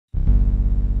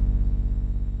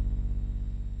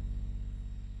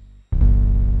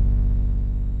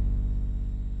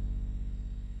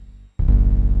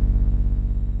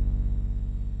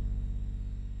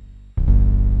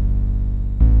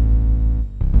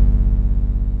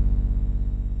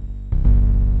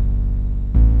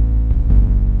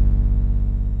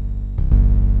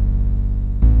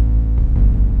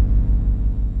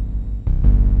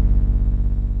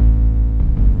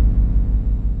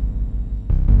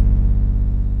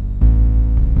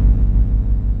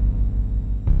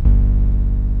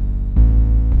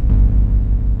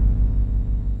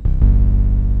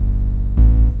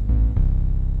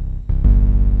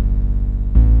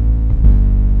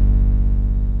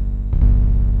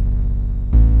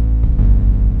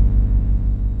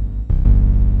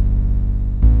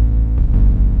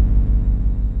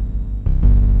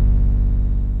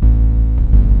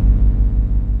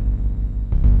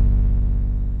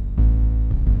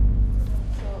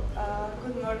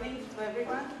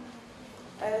everyone.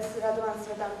 As Radovan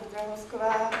Svedam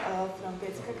Petrahosková from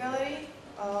PYECKA Gallery,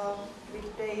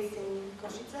 with base in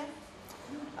Košice.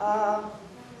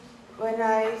 When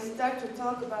I start to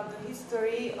talk about the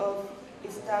history of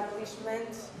establishment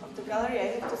of the gallery,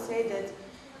 I have to say that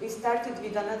we started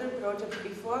with another project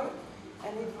before,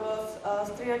 and it was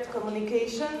street art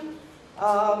communication,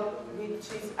 which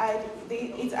is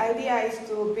its idea is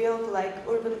to build like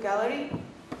urban gallery.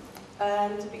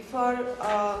 And before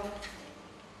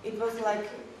it was like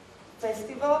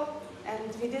festival,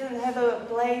 and we didn't have a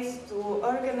place to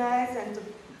organize and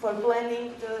for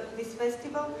planning this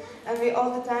festival. And we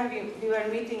all the time we were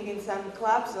meeting in some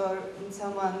clubs or in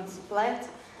someone's flat,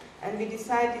 and we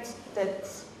decided that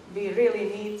we really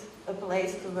need a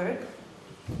place to work.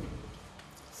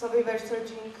 So we were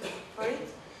searching for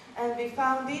it, and we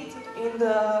found it in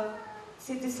the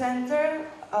city center,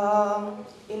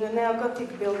 in a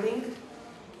neo-Gothic building.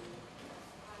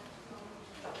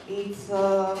 It's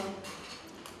on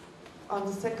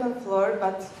the second floor,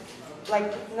 but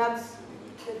like not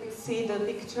that you see the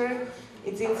picture.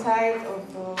 It's inside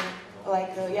of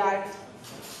like a yard.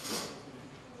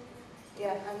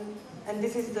 Yeah, and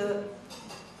this is the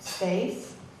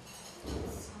space.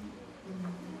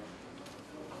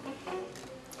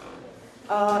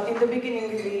 In the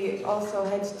beginning, we also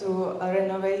had to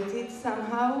renovate it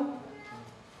somehow.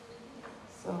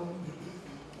 So,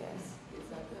 yes,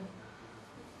 these are the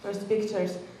first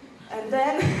pictures. And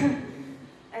then,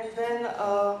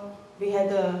 we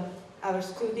had our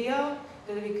studio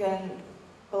that we can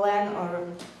plan or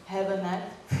have a nap,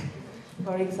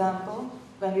 for example,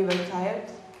 when we were tired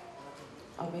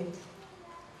of it.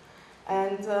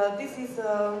 And this is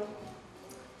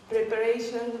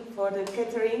preparation for the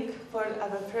catering for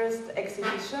our first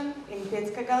exhibition in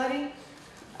PYECKA Gallery.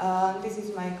 This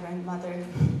is my grandmother.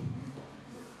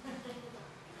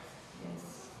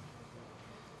 Yes.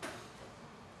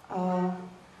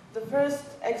 The first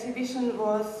exhibition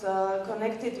was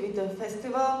connected with the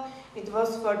festival. It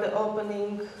was for the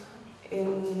opening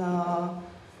in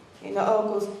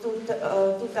August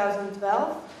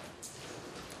 2012.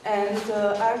 And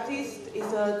the artist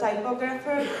is a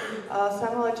typographer,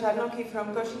 Samuel Čarnoky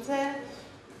from Košice,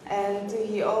 and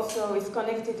he also is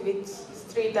connected with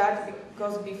street art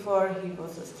because before he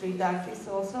was a street artist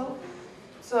also.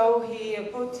 So he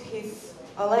put his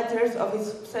letters of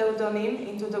his pseudonym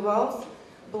into the walls,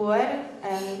 Bluer,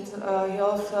 and he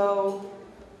also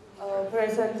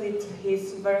presented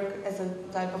his work as a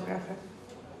typographer.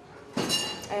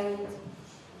 And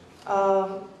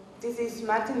this is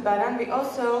Martin Baran. We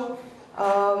also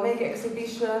make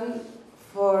exhibition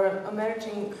for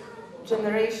emerging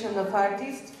generation of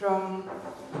artists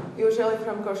usually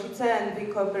from Košice, and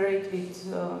we cooperate with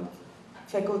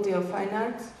Faculty of Fine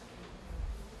Arts.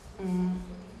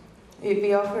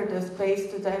 We offer the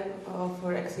space to them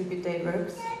for exhibit their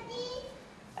works.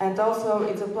 And also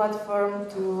it's a platform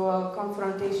to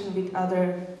confrontation with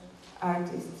other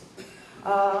artists.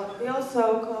 We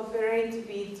also cooperate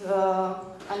with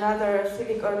another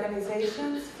civic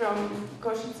organizations from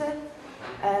Košice,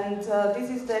 and this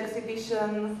is the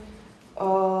exhibition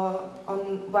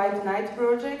on White Night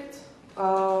project,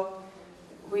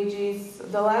 which is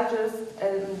the largest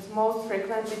and most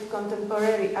frequented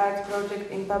contemporary art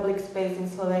project in public space in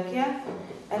Slovakia.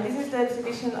 And this is the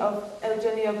exhibition of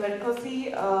Eugenio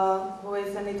Percosi, who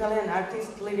is an Italian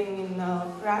artist living in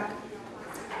Prague.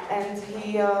 And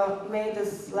he made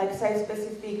this like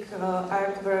site-specific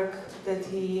artwork that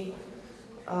he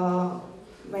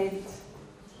made.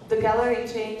 The gallery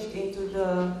changed into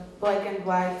the black and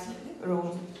white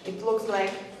room. It looks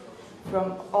like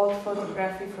from old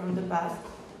photography from the past.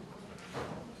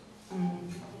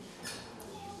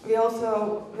 We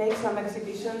also make some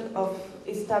exhibition of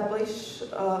established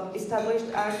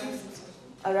artists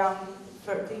around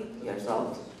 30 years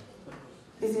old.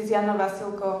 This is Jano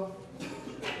Vasilko,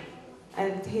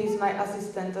 and he is my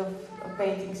assistant of a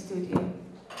painting studio.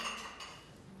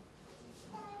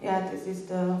 Yeah, this is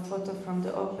the photo from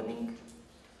the opening.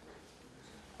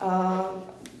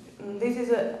 This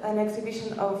is an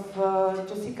exhibition of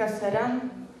Jessica Serran,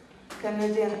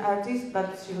 Canadian artist,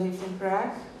 but she lives in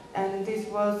Prague. And this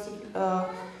was,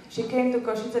 she came to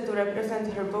Košice to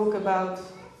represent her book about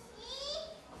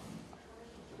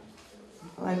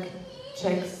like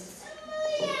Czechs,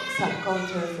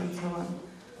 subcultures and so on.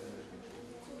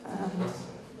 And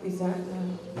these are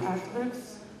the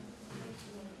artworks.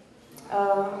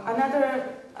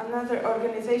 Another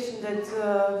organization that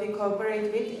we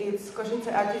cooperate with is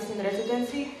Košice Artists in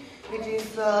Residency, which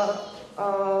is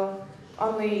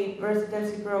only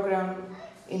residency program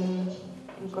in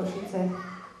Košice.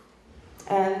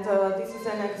 And this is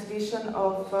an exhibition exhibition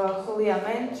of Julia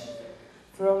Mensch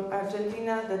from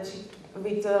Argentina. That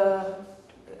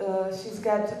she's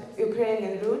got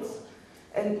Ukrainian roots,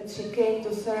 and she came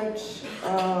to search.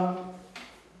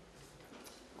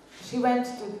 She went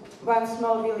to one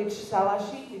small village,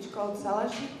 Salashi, which called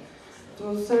Salashi,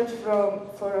 to search for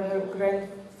her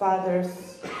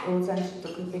grandfather's roots, and she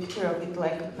took a picture of it,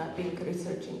 like nothing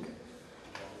researching.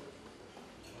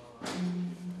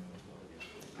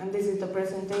 And this is the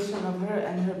presentation of her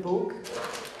and her book.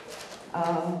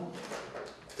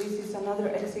 This is another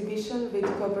exhibition with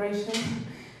cooperation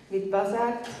with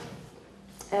Bazar,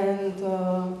 and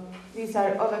these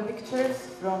are other pictures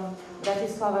from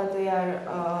Bratislava. They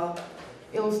are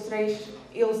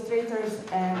illustrators,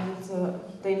 and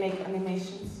they make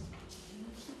animations.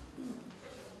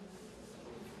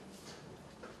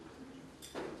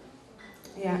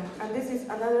 Yeah, and this is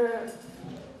another.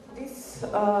 This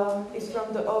is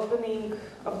from the opening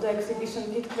of the exhibition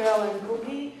Curatorial and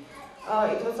Boogie.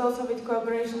 It was also with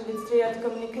cooperation with Striat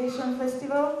Communication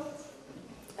Festival.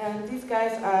 And these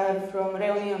guys are from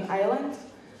Reunion Island,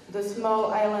 the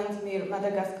small island near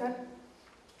Madagascar.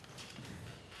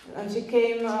 And she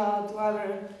came to our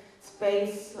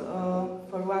space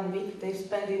for 1 week. They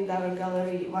spent in our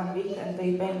gallery 1 week, and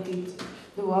they painted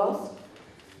the walls.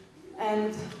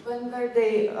 And when were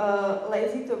they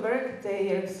lazy to work,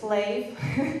 their slave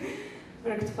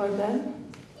worked for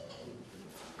them.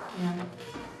 Yeah,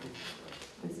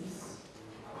 this is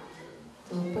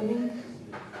the opening.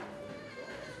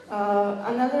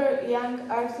 Another young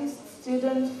artist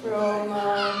student from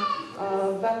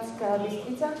Banska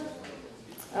Bystrica,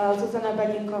 Zuzana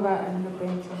Badinková and her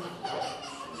painting.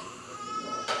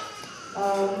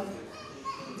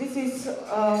 This is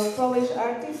a Polish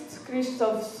artist,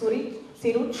 Krzysztof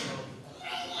Siruch,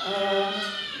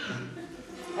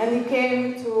 and he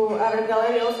came to our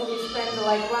gallery. Also, we spent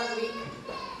like 1 week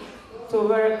to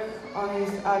work on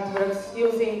his artworks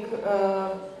using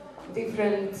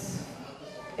different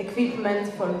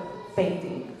equipment for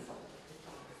painting.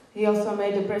 He also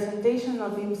made a presentation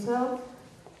of himself.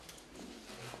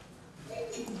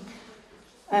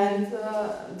 And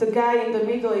the guy in the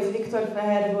middle is Viktor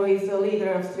Feher, who is the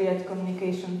leader of Striat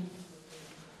Communication.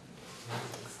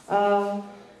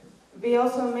 We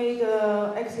also made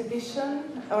an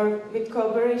exhibition with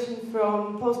cooperation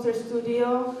from Poster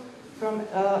Studio, from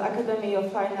Academy of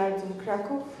Fine Arts in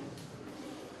Krakow.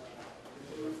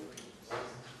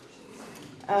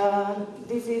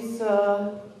 This is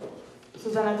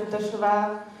Zuzana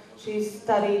Tutashova. She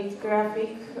studied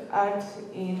graphic art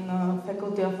in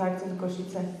Faculty of Arts in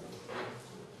Košice.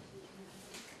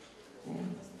 Yeah.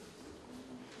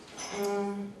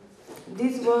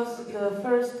 This was the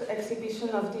first exhibition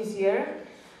of this year.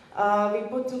 We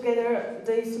put together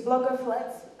these blogger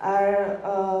flats are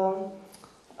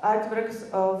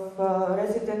artworks of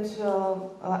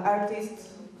residential artists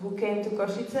who came to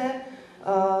Košice,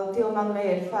 Tilman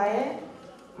Meyer Faye,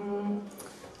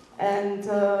 and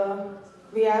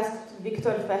we asked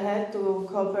Viktor Feher to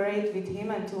cooperate with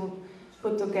him and to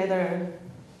put together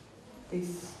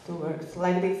these two works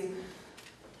like this.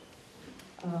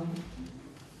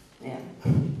 Yeah.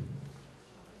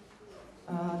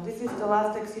 This is the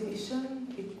last exhibition.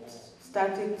 It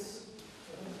started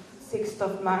 6th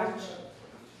of March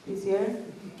this year.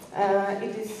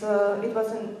 It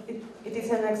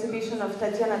is an exhibition of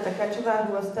Tatiana Takacheva,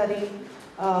 who was studying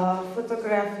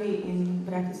photography in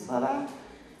Bratislava,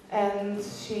 and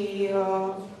she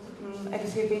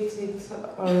exhibited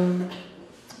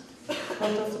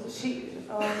photos. She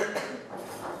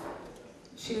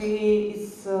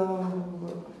is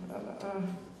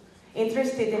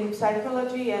interested in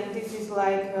psychology, and this is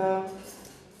like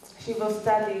she will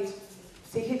study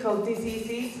psychical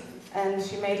diseases, and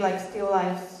she made like still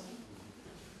lifes.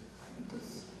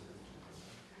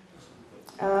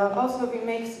 Also, we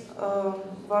make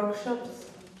workshops.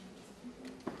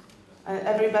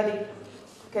 Everybody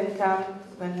can come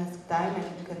when has time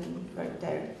and can work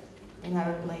there in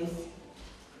our place.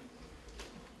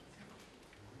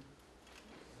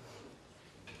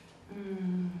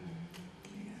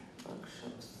 Yeah,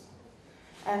 workshops.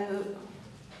 And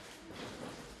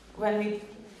when we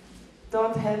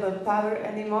don't have a power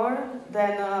anymore,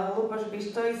 then Luboš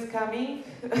Bisto is coming.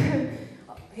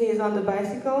 He is on the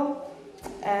bicycle,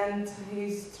 and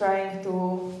he's trying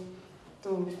to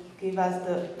give us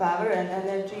the power and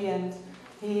energy, and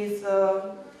he's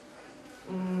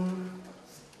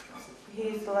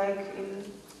like in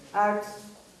art,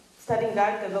 studying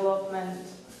art development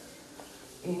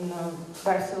in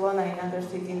Barcelona, in another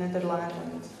city, Netherlands,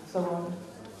 and so on.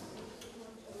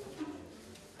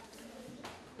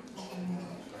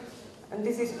 And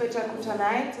this is Peča Kuča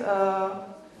night.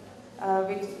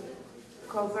 with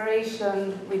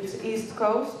cooperation with East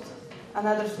Coast,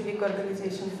 another civic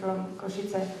organization from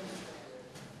Košice.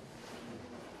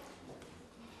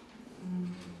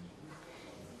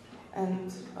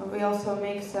 And we also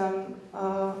make some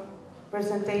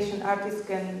presentation. Artists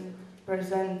can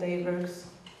present their works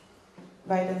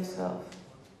by themselves.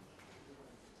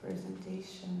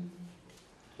 Presentation.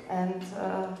 And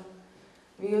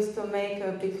we used to make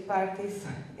big parties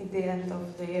at the end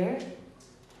of the year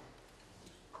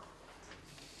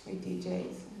with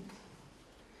DJs.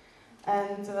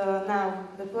 And now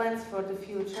the plans for the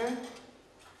future.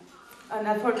 And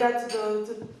I forgot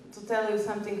to tell you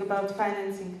something about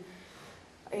financing.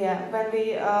 Yeah, when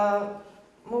we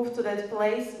moved to that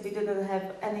place, we didn't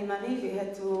have any money. We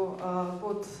had to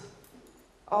put,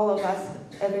 all of us,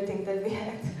 everything that we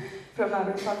had from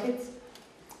our pockets.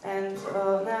 And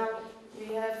now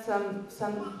we have some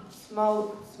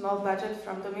small budget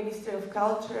from the Ministry of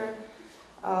Culture,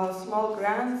 small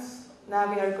grants.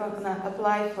 Now we are going to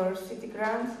apply for city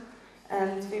grants,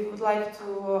 and we would like to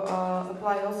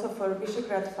apply also for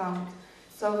Visegrad Fund.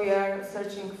 So we are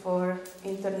searching for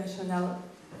international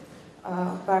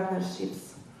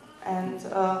partnerships. And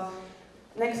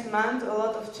next month a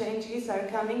lot of changes are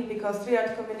coming because Street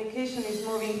Art Communication is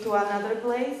moving to another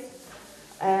place.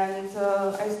 And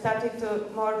I started to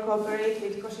more cooperate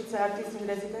with Košice Artists in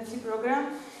Residency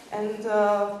program. And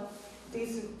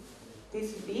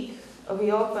this week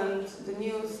we opened the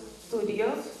new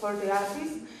studios for the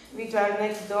artists, which are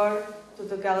next door to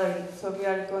the gallery. So we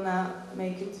are gonna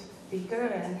make it bigger,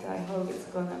 and I hope it's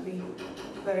gonna be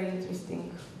very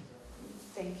interesting.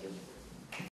 Thank you.